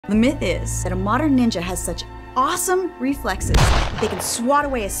The myth is that a modern ninja has such awesome reflexes that they can swat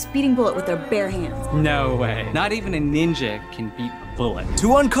away a speeding bullet with their bare hands. No way. Not even a ninja can beat a bullet.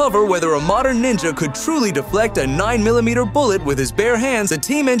 To uncover whether a modern ninja could truly deflect a 9mm bullet with his bare hands, the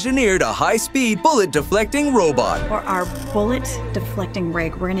team engineered a high-speed bullet-deflecting robot. For our bullet-deflecting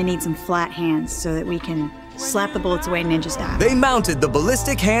rig, we're gonna need some flat hands so that we can slap the bullets away ninja style. They mounted the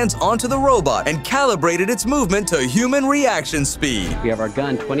ballistic hands onto the robot and calibrated its movement to human reaction speed. We have our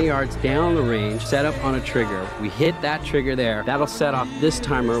gun 20 yards down the range, set up on a trigger. We hit that trigger there. That'll set off this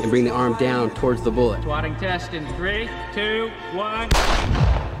timer and bring the arm down towards the bullet. Swatting test in 3, 2, 1.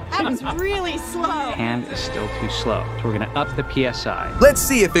 That was really slow. Hand is still too slow, so we're gonna up the PSI. Let's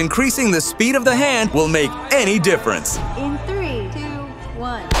see if increasing the speed of the hand will make any difference. In 3, 2,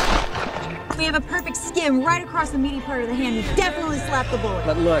 1. We have a perfect skim right across the meaty part of the hand. We definitely slapped the bullet.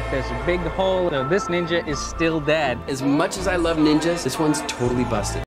 But look, there's a big hole, so this ninja is still dead. As much as I love ninjas, this one's totally busted.